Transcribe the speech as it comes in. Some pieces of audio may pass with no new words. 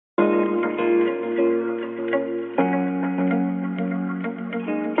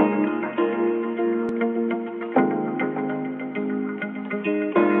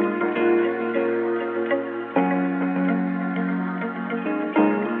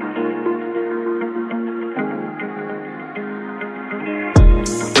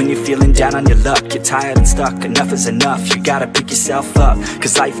you're feeling down on your luck, you're tired and stuck, enough is enough. You gotta pick yourself up,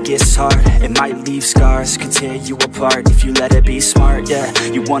 cause life gets hard. It might leave scars, could tear you apart if you let it be smart, yeah.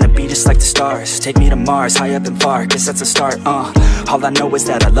 You wanna be just like the stars, take me to Mars, high up and far, guess that's a start, All I know is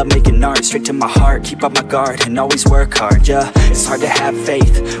that I love making art, straight to my heart, keep up my guard, and always work hard, yeah. It's hard to have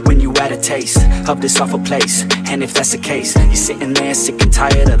faith when you had a taste of this awful place, and if that's the case, you're sitting there sick and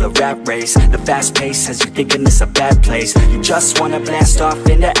tired of the rat race. The fast pace has you thinking it's a bad place. You just wanna blast off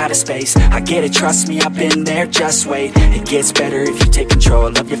into outer space. I get it, trust me, I've been there, just wait. It gets better if you take control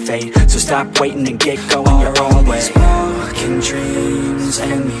of your fate. So stop waiting and get going your own way. These broken dreams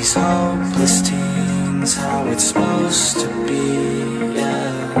and these hopeless teens, how it's supposed to be,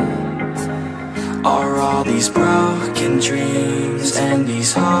 yeah. Are all these broken dreams and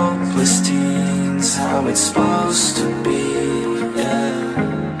these hopeless teens how it's supposed to be, yeah.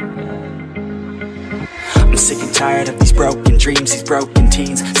 I'm sick and tired of these broken dreams, these broken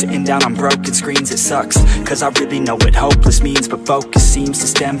teens, sitting down on broken screens. It sucks, cause I really know what hopeless means, but focus seems to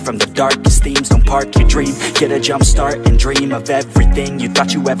stem from the darkest themes. Don't park your dream, get a jump start and dream of everything you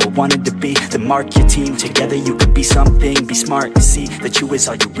thought you ever wanted to be. Then mark your team, together you can be something. Be smart and see that you is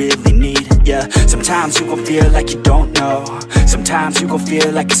all you really need, yeah. Sometimes you gon' feel like you don't know, sometimes you gon' feel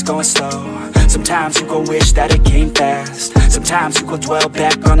like it's going slow, sometimes you gon' wish that it came fast, sometimes you gon' dwell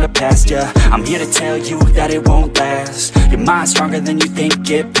back on the past, yeah. I'm here to tell you that it won't last. Your mind's stronger than you think,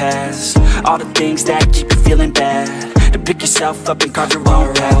 get past all the things that keep you feeling bad, to pick yourself up and carve your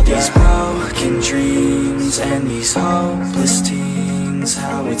own path, all these broken dreams and these hopeless teens,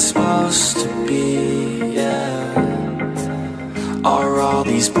 how it's supposed to be, yeah. Are all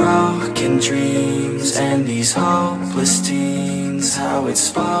these broken dreams and these hopeless teens how it's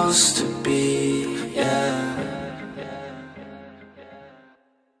supposed to be, yeah.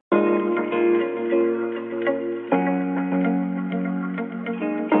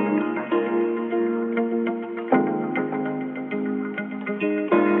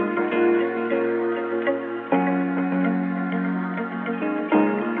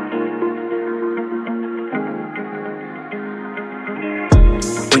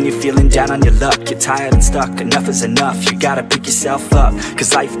 When you're feeling down on your luck, you're tired and stuck, enough is enough. You gotta pick yourself up,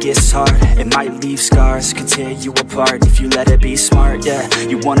 cause life gets hard. It might leave scars, could tear you apart if you let it be smart, yeah.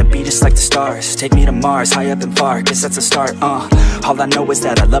 You wanna be just like the stars, take me to Mars, high up and far, guess that's a start, All I know is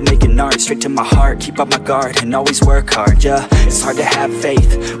that I love making art, straight to my heart, keep up my guard, and always work hard, yeah. It's hard to have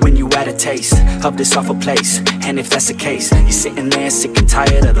faith when you had a taste of this awful place, and if that's the case, you're sitting there sick and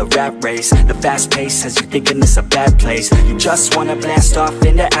tired of the rat race. The fast pace has you thinking it's a bad place. You just wanna blast off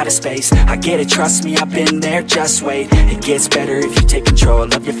into outer space. I get it, trust me, I've been there, just wait. It gets better if you take control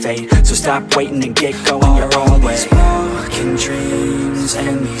of your fate. So stop waiting and get going your own way. These broken dreams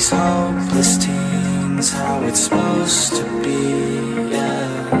and these hopeless teens, how it's supposed to be,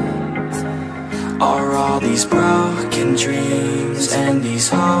 yeah. Are all these broken dreams and these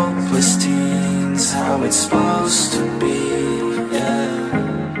hopeless teens how it's supposed to be, yeah.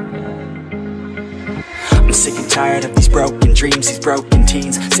 I'm sick and tired of these broken dreams, these broken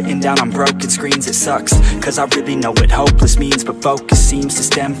teens, sitting down on broken screens. It sucks, cause I really know what hopeless means, but focus seems to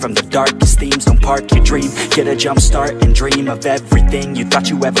stem from the darkest themes. Don't park your dream, get a jump start and dream of everything you thought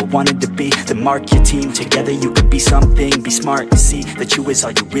you ever wanted to be. Then mark your team, together you can be something. Be smart and see that you is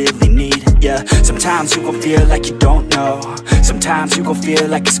all you really need, yeah. Sometimes you gon' feel like you don't know, sometimes you gon' feel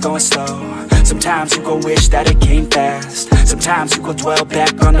like it's going slow, sometimes you gon' wish that it came fast, sometimes you gon' dwell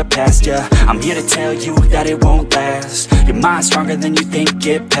back on the past, yeah. I'm here to tell you that it won't last. Your mind's stronger than you think,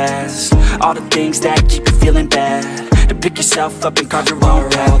 get past all the things that keep you feeling bad, to pick yourself up and carve your own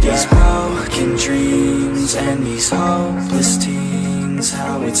path, all these broken dreams and these hopeless teens,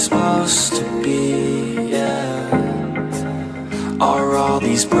 how it's supposed to be, yeah. Are all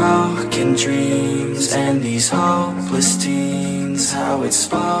these broken dreams and these hopeless teens how it's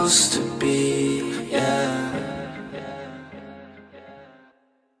supposed to be, yeah.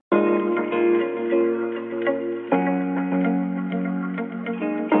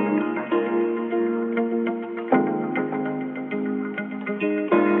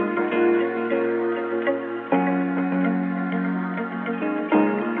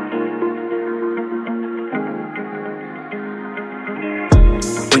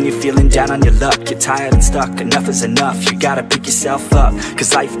 When you're feeling down on your luck, you're tired and stuck, enough is enough. You gotta pick yourself up,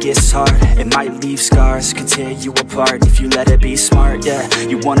 cause life gets hard. It might leave scars, could tear you apart if you let it be smart, yeah.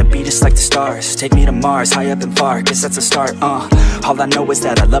 You wanna be just like the stars, take me to Mars, high up and far, guess that's a start, All I know is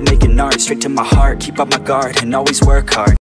that I love making art, straight to my heart, keep up my guard, and always work hard.